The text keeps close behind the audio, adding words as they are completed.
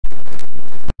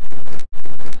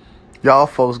Y'all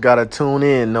folks gotta tune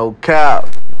in, no cap.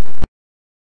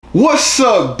 What's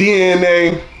up,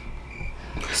 DNA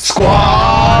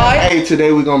Squad? Hey,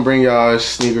 today we're gonna bring y'all a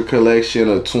sneaker collection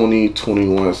of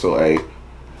 2021. So hey,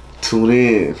 tune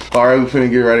in. Alright, we're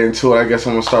finna get right into it. I guess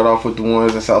I'm gonna start off with the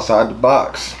ones that's outside the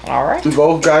box. Alright. We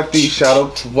both got these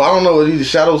Shadows, well, I don't know what these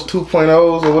Shadows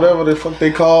 2.0s or whatever the fuck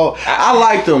they call. I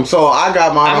like them, so I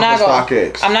got mine off of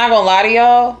StockX. I'm not gonna lie to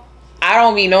y'all, I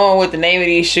don't be knowing what the name of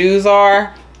these shoes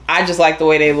are. I just like the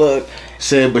way they look.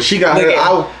 Said, but she got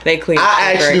her. They clean.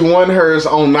 I actually won hers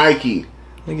on Nike.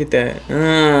 Look at that.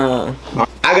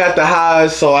 I got the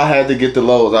highs, so I had to get the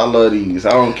lows. I love these.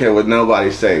 I don't care what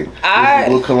nobody say.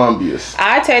 Blue Columbias.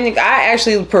 I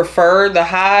actually prefer the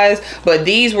highs, but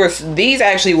these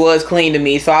actually was clean to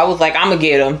me. So I was like, I'm gonna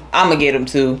get them. I'm gonna get them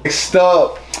too. Next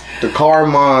up, the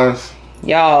Carmines.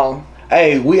 Y'all.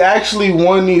 Hey, we actually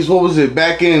won these. What was it?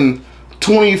 Back in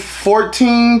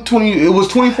 2014, it was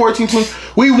 2014,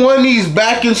 we won these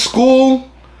back in school.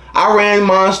 I ran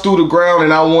mine through the ground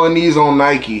and I won these on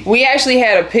Nike. We actually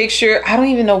had a picture. I don't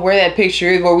even know where that picture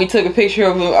is, where we took a picture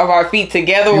of our feet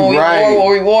together when we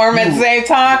wore them at the same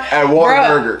time. At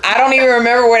Whataburger. I don't even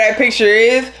remember where that picture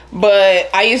is, but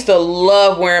I used to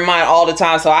love wearing mine all the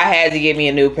time, so I had to get me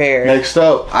a new pair. Next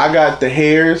up, I got the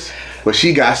Hairs. But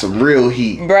she got some real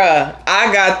heat. Bruh,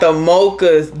 I got the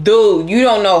mochas. Dude, you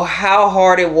don't know how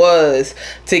hard it was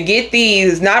to get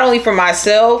these, not only for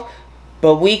myself,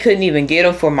 but we couldn't even get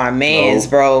them for my mans,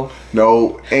 bro.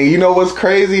 No, and you know what's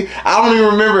crazy? I don't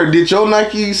even remember. Did your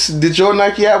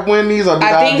Nike app win these, or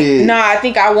I did? No, I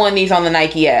think I won these on the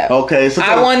Nike app. Okay, so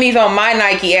I won these on my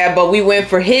Nike app, but we went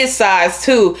for his size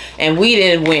too, and we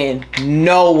didn't win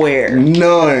nowhere.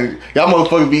 None. Y'all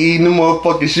motherfuckers be eating them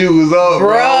motherfucking shoes up,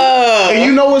 bro. And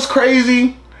you know what's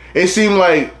crazy? It seemed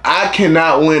like I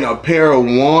cannot win a pair of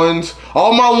ones.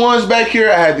 All my ones back here,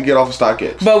 I had to get off of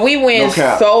StockX. But we win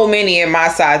so many in my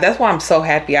size. That's why I'm so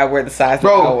happy I wear the size that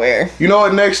I wear. You know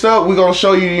what? Next up, we're going to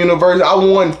show you the University. I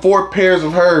won 4 pairs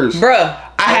of hers. Bruh.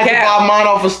 I had to buy mine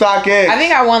off of StockX. I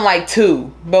think I won like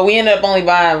 2. But we ended up only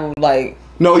buying like...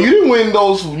 No, you didn't win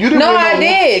those. You didn't win those. I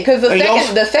did. Because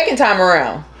the second time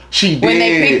around. She did. When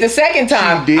they picked the second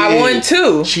time, I won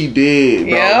 2. She did,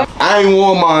 bro. Yep. I ain't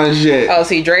worn mine yet. Oh,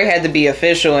 see, Dre had to be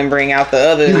official and bring out the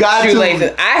other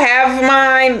shoelaces. I have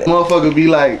mine. Motherfucker be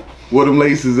like, where them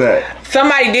laces at?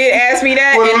 Somebody did ask me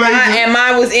that, and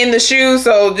mine was in the shoe,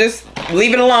 so just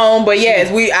leave it alone. But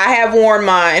yes, I have worn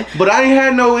mine. But I ain't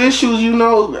had no issues, you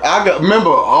know.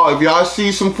 Remember, if y'all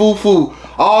see some foo-foo,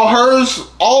 all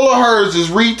of hers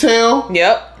is retail.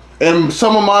 Yep. And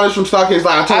some of mine is from StockX.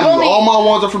 Like I told you, all my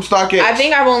ones are from StockX. I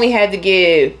think I've only had to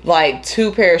get like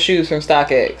 2 pair of shoes from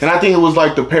StockX. And I think it was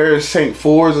like the Paris St.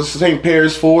 Fours or St.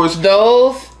 Paris Fours.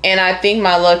 Those, and I think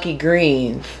my Lucky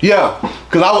Greens. Yeah,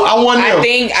 because I won them.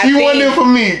 She won them for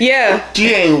me. Yeah. She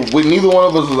ain't with neither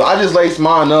one of us. I just laced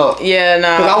mine up. Yeah,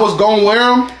 nah. Because I was going to wear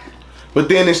them, but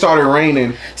then it started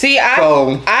raining. See,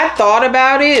 I thought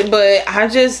about it, but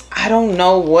I don't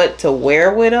know what to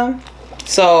wear with them.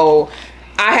 So...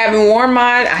 I haven't worn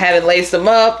mine. I haven't laced them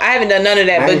up. I haven't done none of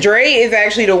that. But Dre is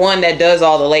actually the one that does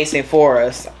all the lacing for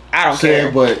us. I don't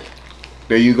care. But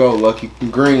there you go, Lucky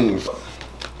Greens.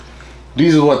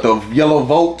 These are what, the yellow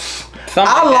Volts?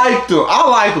 I like them. I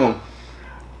like them.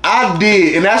 I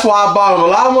did, and that's why I bought them. A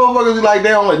lot of motherfuckers be like,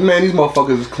 man, these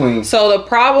motherfuckers is clean. So the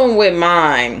problem with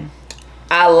mine,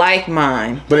 I like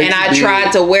mine, and I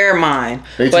tried to wear mine,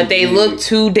 but they look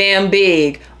too damn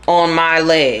big on my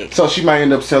leg. So she might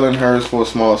end up selling hers for a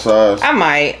smaller size. I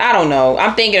might. I don't know.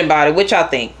 I'm thinking about it. What y'all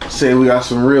think? Say we got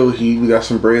some real heat. We got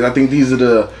some braids. I think these are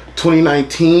the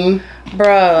 2019.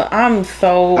 Bruh,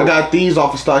 I got these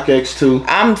off of StockX too.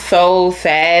 I'm so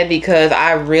sad because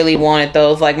I really wanted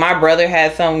those. Like, my brother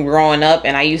had some growing up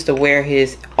and I used to wear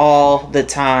his all the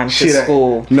time to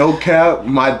school. No cap.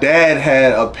 My dad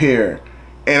had a pair.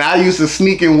 And I used to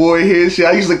sneak and wear his shit.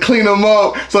 I used to clean them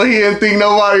up so he didn't think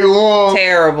nobody wore them.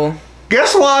 Terrible.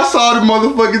 Guess why I saw the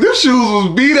motherfuckers? Them shoes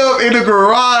was beat up in the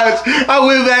garage. I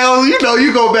went back, you know,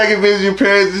 you go back and visit your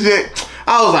parents and shit.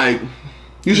 I was like,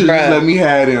 you should just let me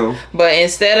have them. But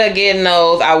instead of getting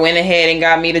those, I went ahead and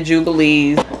got me the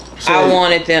Jubilees. I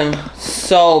wanted them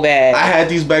so bad. I had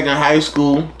these back in high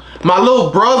school. My little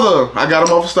brother, I got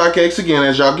him off of StockX again,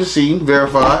 as y'all can see,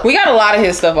 verified. We got a lot of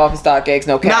his stuff off of StockX,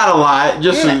 no cap. Not a lot,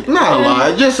 not a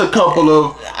lot, just a couple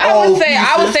of I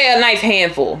would say a nice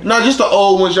handful. No, just the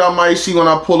old ones y'all might see when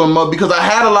I pull them up, because I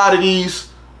had a lot of these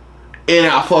and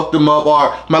I fucked them up.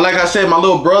 Or like I said, my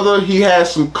little brother, he had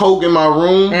some Coke in my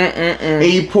room and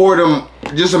he poured them.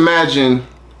 Just imagine,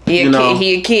 he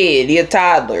a kid, he a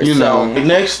toddler. You know.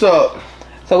 Next up,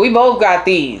 So we both got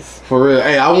these. For real.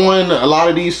 Hey, I won a lot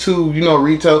of these too, you know,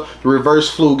 retail, the reverse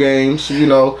flu games, you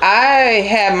know. I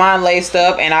had mine laced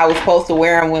up and I was supposed to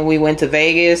wear them when we went to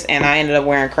Vegas and I ended up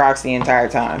wearing Crocs the entire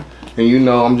time. And you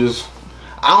know,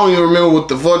 I don't even remember what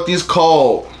the fuck these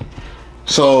called.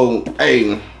 So,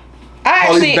 hey, I all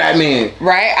actually, these Batman.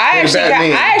 Right? I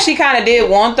actually kind of did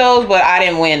want those, but I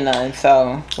didn't win none,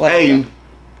 so. Hey,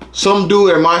 some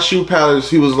dude at my shoe palace,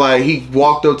 he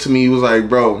walked up to me, he was like,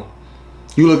 bro,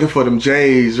 you looking for them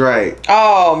J's, right?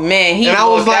 Oh man, I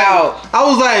was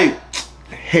like,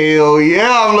 hell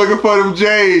yeah, I'm looking for them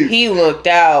J's. He looked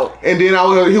out. And then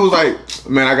he was like,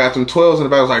 man, I got them 12s in the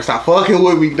back. I was like, stop fucking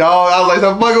with me, dog. I was like,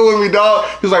 stop fucking with me, dog.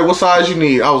 He was like, what size you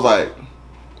need? I was like,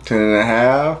 10 and a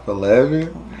half,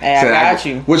 11. Hey, I got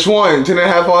you. Which one? 10 and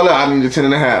a half or 11? I need the 10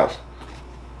 and a half.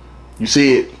 You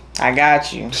see it? I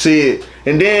got you. See it.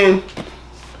 And then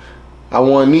I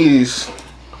won these.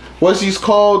 What's these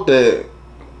called? The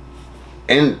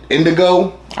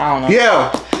Indigo? I don't know.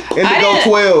 Yeah. Indigo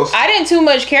 12s. I didn't too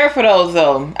much care for those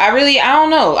though. I don't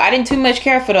know. I didn't too much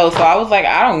care for those, so I was like,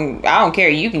 I don't care.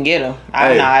 You can get them.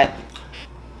 I'm not.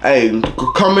 Hey,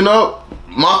 coming up,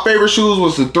 my favorite shoes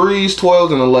was the 3s,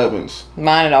 12s, and 11s.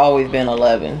 Mine had always been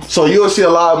 11s. So you'll see a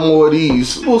lot more of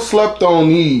these. People slept on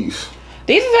these.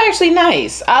 These is actually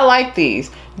nice. I like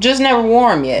these. Just never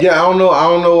wore them yet. Yeah, I don't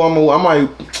know. I might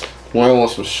wear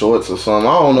some shorts or something.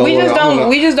 I don't know. We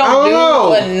just don't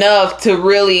do enough to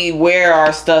really wear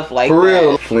our stuff like that. For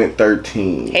real. Flint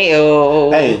 13.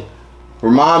 Hey,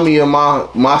 remind me of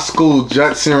my school,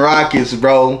 Judson Rockets,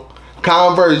 bro.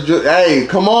 Converse. Hey,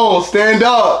 come on, stand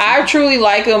up. I truly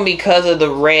like them because of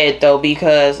the red though,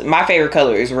 because my favorite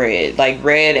color is red. Like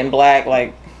red and black,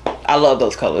 like I love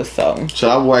those colors. So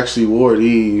I actually wore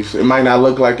these. It might not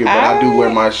look like it, but I do wear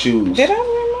my shoes. Did I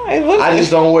wear mine? I just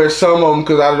don't wear some of them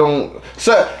because I don't.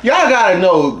 So y'all gotta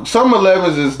know, some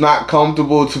 11s is not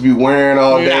comfortable to be wearing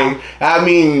all day. I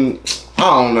mean,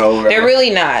 I don't know. They're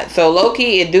really not. So low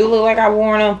key, it do look like I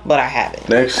worn them, but I haven't.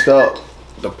 Next up,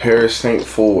 the Paris Saint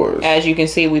 4s. As you can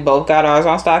see, we both got ours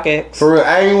on StockX. For real,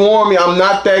 I ain't worn me. I'm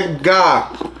not that guy.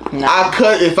 No.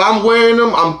 If I'm wearing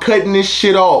them, I'm cutting this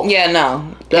shit off. Yeah,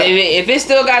 no. If it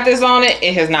still got this on it,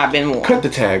 it has not been worn. Cut the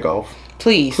tag off.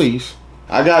 Please. Please.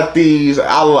 I got these.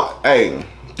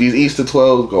 These Easter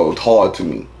 12s go hard to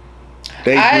me.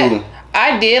 They do.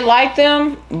 I did like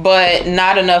them, but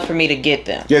not enough for me to get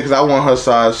them. Yeah, because I want her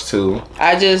size too.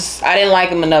 I didn't like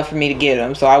them enough for me to get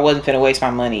them, so I wasn't finna waste my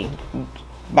money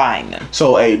buying them.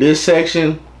 So, this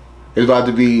section is about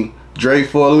to be Dre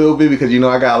for a little bit because, you know,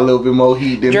 I got a little bit more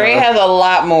heat than Dre has a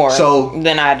lot more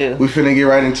than I do. We finna get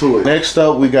right into it. Next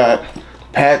up, we got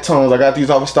Pat Tones. I got these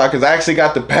off of stock because I actually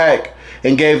got the pack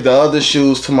and gave the other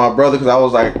shoes to my brother because I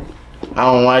was like, I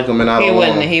don't like them and I don't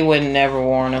want them. He wouldn't never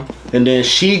worn them. And then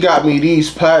she got me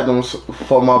these platinums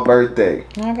for my birthday.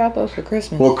 I got those for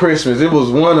Christmas. Well, Christmas. It was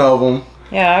one of them.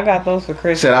 Yeah, I got those for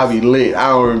Christmas. Said I'll be lit. I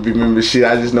don't remember shit.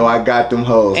 I just know I got them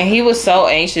hoes. And he was so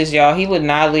anxious, y'all. He would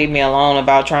not leave me alone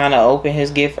about trying to open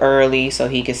his gift early so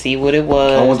he could see what it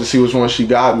was. I wanted to see which one she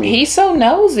got me. He's so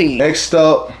nosy. Next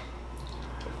up,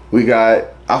 we got,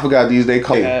 I forgot these, they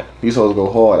call these hoes go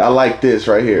hard. I like this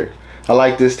right here. I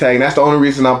like this tag. And that's the only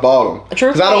reason I bought them.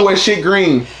 Because I don't wear shit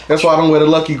green. That's why I don't wear the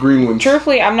lucky green ones.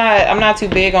 Truthfully, I'm not too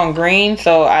big on green,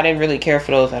 so I didn't really care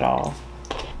for those at all.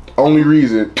 Only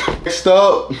reason. Next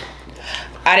up,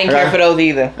 I didn't care for those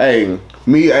either.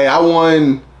 I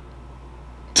won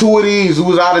 2 of these who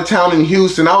was out of town in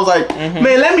Houston. I was like, man,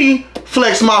 let me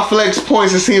flex my flex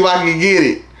points and see if I can get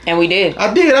it. And we did.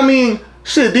 I did. I mean,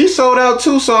 shit, these sold out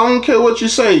too, so I don't care what you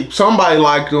say. Somebody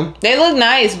liked them. They look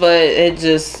nice, but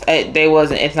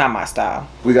it's not my style.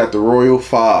 We got the Royal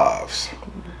 5s.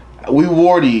 We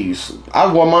wore these.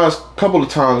 I've worn mine a couple of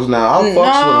times now.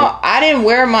 I didn't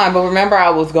wear mine, but remember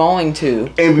I was going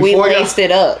to. And we laced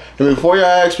it up. And before y'all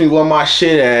ask me where my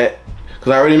shit at,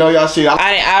 because I already know y'all see,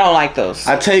 I don't like those.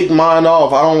 I take mine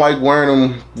off. I don't like wearing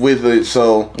them with it,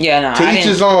 so yeah, no. To each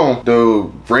his own. The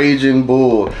Raging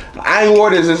Bull. I ain't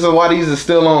wore this. This is why these are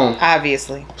still on.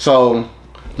 Obviously. So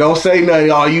don't say nothing,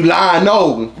 y'all. You lying?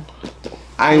 No.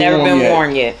 I ain't never been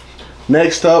worn yet.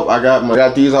 Next up, I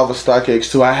got these off of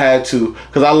StockX too. I had to,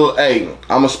 cause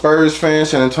I'm a Spurs fan,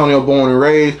 San Antonio born and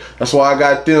raised. That's why I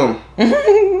got them.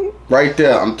 Right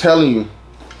there, I'm telling you,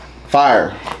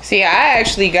 fire. See, I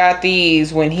actually got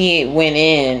these when he went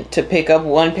in to pick up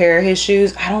one pair of his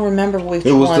shoes. I don't remember which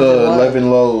one. It was the 11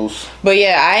 lows. But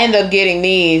yeah, I ended up getting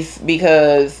these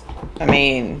because, I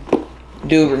mean,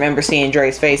 do remember seeing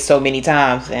Dre's face so many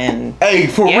times. And hey,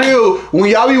 for real, when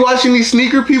y'all be watching these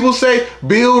sneaker people say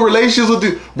build relationships with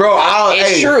the bro,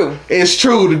 it's true. It's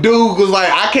true. The dude was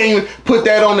like, I can't even put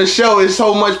that on the show. It's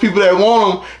so much people that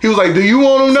want them. He was like, do you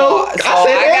want them? No. So I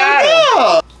said,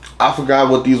 yeah. I forgot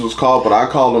what these was called, but I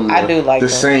call them the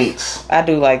Saints. I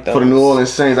do like those. For the New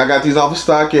Orleans Saints. I got these off of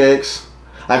StockX.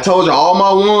 I told you all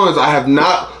my ones.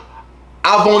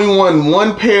 I've only won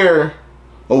one pair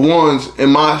of ones in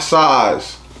my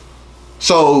size.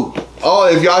 So,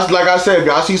 if y'all, like I said, if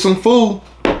y'all see some food,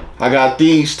 I got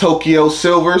these Tokyo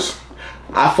Silvers.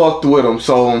 I fucked with them.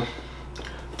 So,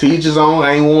 to each his own.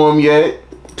 I ain't worn them yet.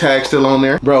 Tag still on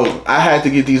there. Bro, I had to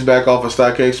get these back off of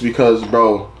StockX because,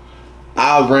 bro,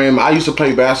 I used to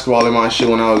play basketball in my shit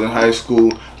when I was in high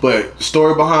school. But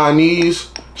story behind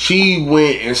these, she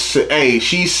went and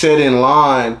she sat in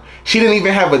line. She didn't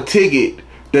even have a ticket.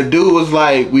 The dude was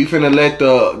like, we finna let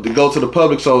the go to the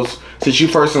public, so since you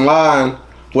first in line,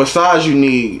 what size you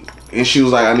need? And she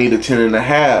was like, I need a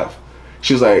 10.5.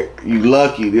 She was like, you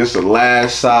lucky, this is the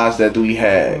last size that we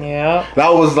had. Yeah. That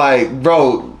was like,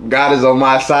 bro, God is on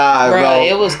my side, bro.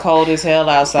 It was cold as hell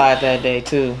outside that day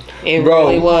too. It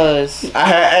really was. We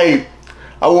got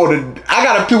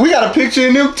a picture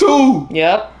in them too.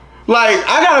 Yep. Like,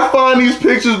 I gotta find these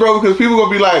pictures, bro, because people gonna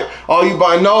be like, "Oh, you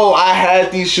buy?" No, I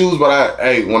had these shoes, but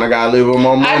when I gotta live with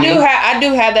my money, I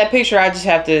do have that picture. I just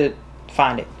have to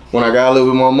find it. When I gotta live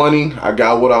with my money, I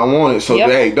got what I wanted. So,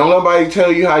 hey, don't let nobody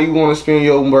tell you how you want to spend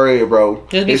your bread, bro.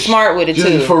 Just be smart with it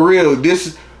too. For real,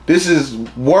 this is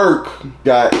work.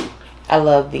 I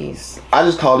love these. I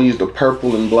just call these the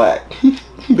purple and black.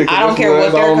 I don't care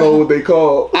what they're called. I don't know what they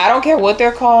called. I don't care what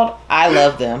they're called. I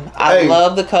love them. I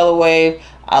love the colorway.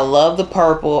 I love the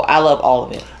purple. I love all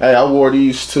of it. Hey, I wore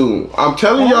these too. I'm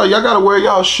telling y'all gotta wear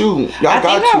y'all shoe. I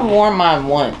think I've worn mine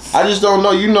once. I just don't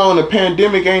know. You know, in the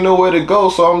pandemic, ain't nowhere to go.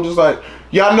 So I'm just like,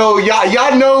 y'all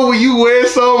know when you wear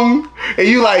something and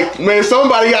you like, man,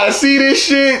 somebody gotta see this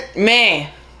shit. Man.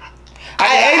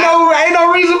 Ain't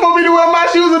no reason for me to wear my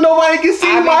shoes and nobody can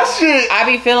see my shit. I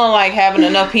be feeling like having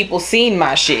enough people seeing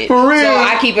my shit. For real. So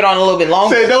I keep it on a little bit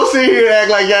longer. Say, don't sit here and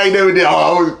act like y'all ain't never did.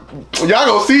 Oh, y'all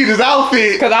gonna see this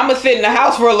outfit. Cause I'm gonna sit in the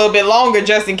house for a little bit longer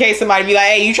just in case somebody be like,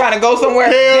 hey, you trying to go somewhere?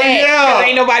 Hell yeah. Cause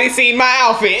ain't nobody seen my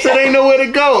outfit. So there ain't nowhere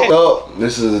to go. Oh,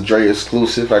 this is a Dre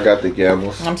exclusive. I got the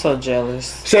Gambles. I'm so jealous.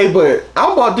 Say, but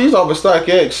I bought these off of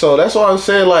StockX, so that's why I'm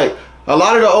saying, like, a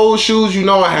lot of the old shoes, you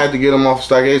know, I had to get them off of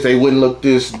StockX. They wouldn't look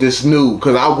this new,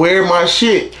 cause I wear my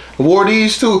shit. I wore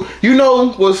these too. You know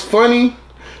what's funny?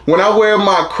 When I wear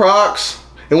my Crocs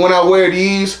and when I wear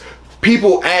these,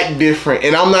 people act different.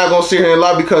 And I'm not gonna sit here and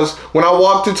lie, because when I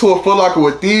walked into a Foot Locker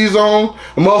with these on,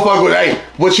 a motherfucker was, hey,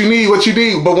 what you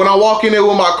need? But when I walk in there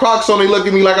with my Crocs on, they look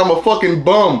at me like I'm a fucking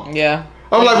bum. Yeah.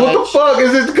 I'm like, what the fuck?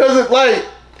 Is it because it's like,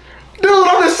 dude,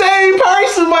 I'm the same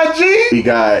person, my G. We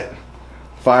got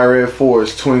Fire Red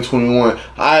Force 2021.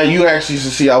 You actually used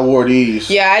to see I wore these.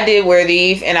 Yeah, I did wear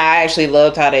these, and I actually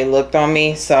loved how they looked on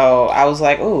me. So I was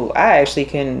like, ooh, I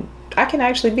can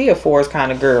actually be a Force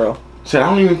kind of girl. Shit, I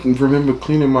don't even remember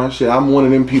cleaning my shit. I'm one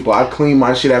of them people. I clean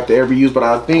my shit after every use, but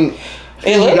I think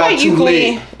it looked like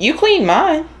you cleaned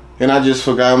mine. And I just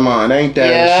forgot mine. Ain't that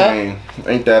a shame?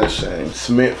 Ain't that a shame?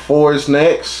 Smith Forest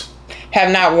next.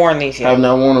 Have not worn these yet. Have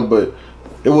not worn them, but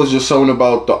it was just something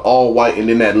about the all white and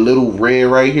then that little red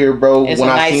right here, bro. It's when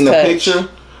I seen the picture,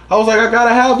 I was like, I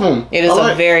gotta have them. It is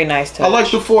a very nice touch. I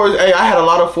like the Fords. Hey, I had a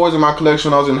lot of Fords in my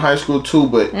collection when I was in high school too,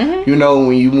 but you know,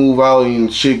 when you move out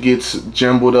and shit gets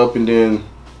jumbled up and then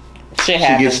shit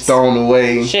gets thrown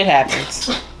away. Shit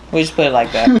happens. We just put it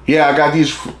like that. Yeah, I got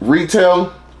these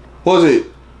retail. Was it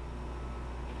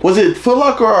Foot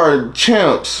Locker or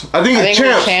Champs? I think it's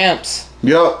Champs. Champs.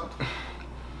 Yup.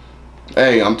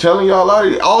 Hey, I'm telling y'all,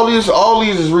 all these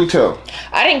is retail.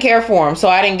 I didn't care for them, so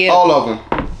I didn't get all of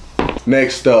them.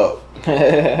 Next up,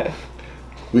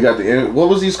 we got what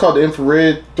was these called? The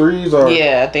infrared threes, or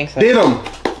yeah, I think so.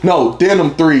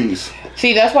 Denim threes.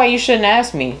 See, that's why you shouldn't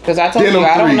ask me, because I told you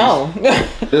I don't know.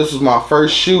 This was my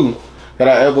first shoe that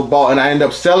I ever bought, and I ended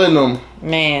up selling them.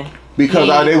 Man.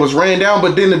 Because they was ran down,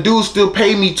 but then the dude still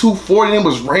paid me $240 and it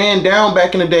was ran down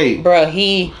back in the day. Bruh,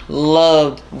 he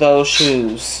loved those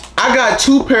shoes. I got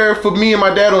 2 pair for me and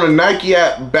my dad on the Nike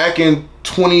app back in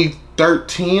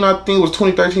 2013. I think it was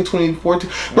 2013,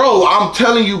 2014. Bro, I'm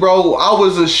telling you, bro, I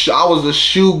was a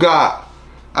shoe guy.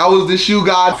 I was the shoe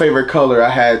guy. Favorite color, I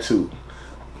had to.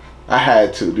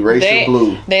 The racer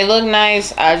blue. They look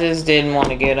nice. I just didn't want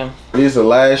to get them. These are the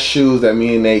last shoes that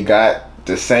me and they got.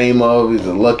 The same of is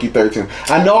a Lucky 13.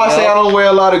 I know I say I don't wear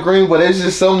a lot of green, but it's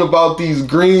just something about these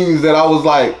greens that I was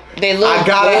like, They look I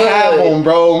gotta good. have them,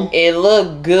 bro. It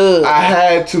looked good. I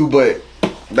had to, but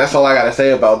that's all I gotta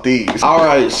say about these. All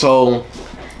right, so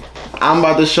I'm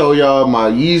about to show y'all my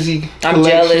Yeezy collection. I'm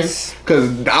jealous.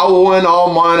 Cause I won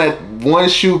all mine at one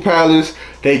shoe palace.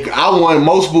 I won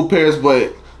multiple pairs,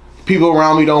 but people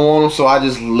around me don't want them, so I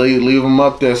just leave them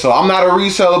up there. So I'm not a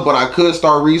reseller, but I could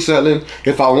start reselling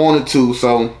if I wanted to.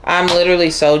 So I'm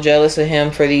literally so jealous of him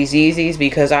for these Yeezys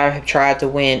because I have tried to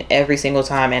win every single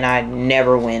time and I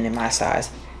never win in my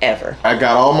size ever. I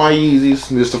got all my Yeezys.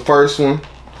 This is the first one.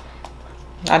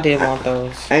 I did want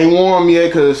those. Ain't worn them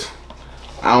yet, cause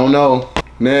I don't know.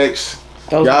 Next,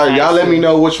 y'all let me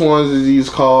know which ones is these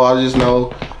called. I just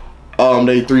know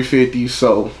they 350.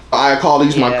 So I call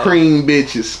these my cream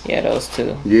bitches. Yeah, those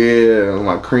two. Yeah,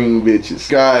 my cream bitches.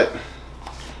 Got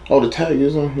the tag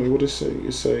is on here. What it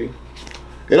say?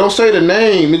 It don't say the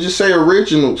name. It just say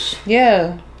originals.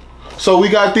 Yeah. So we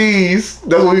got these.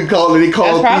 That's what we call it. They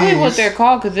call That's probably these. what they're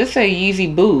called because this say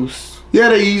Yeezy Boost. Yeah,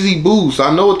 they Yeezy Boost.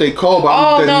 I know what they call, but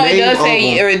oh no,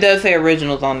 it does say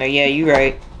originals on there. Yeah, you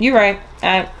right. You right.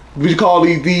 We call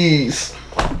these.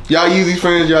 Y'all Yeezy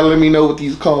fans, y'all let me know what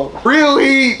these called. Real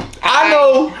heat. I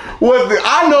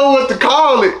know what to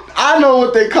call it. I know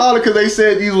what they call it because they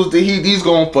said these was the heat. These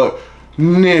going for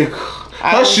Nick.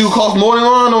 Her shoe costs more than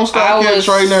mine on StockX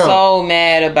right now. I was so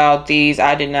mad about these.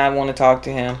 I did not want to talk to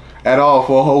him at all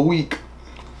for a whole week.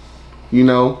 You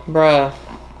know, bruh.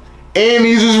 And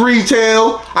these is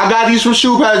retail. I got these from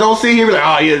Shoe Palace. Don't sit here and be like,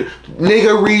 oh yeah,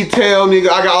 nigga retail, nigga.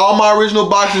 I got all my original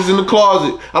boxes in the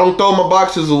closet. I don't throw my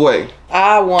boxes away.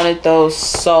 I wanted those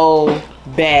so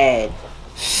bad.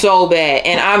 So bad.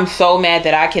 And I'm so mad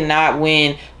that I cannot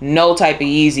win no type of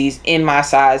Yeezys in my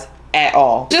size at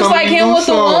all. Just like him with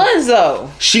the ones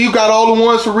though. She got all the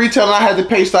ones for retail and I had to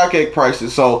pay StockX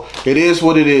prices. So it is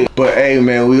what it is. But hey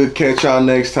man, we'll catch y'all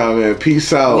next time, man.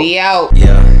 Peace out. We out.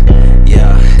 Yeah.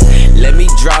 Let me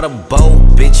draw the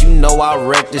boat, bitch, you know I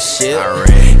wreck the shit.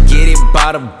 Get it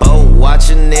by the boat, watch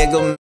a nigga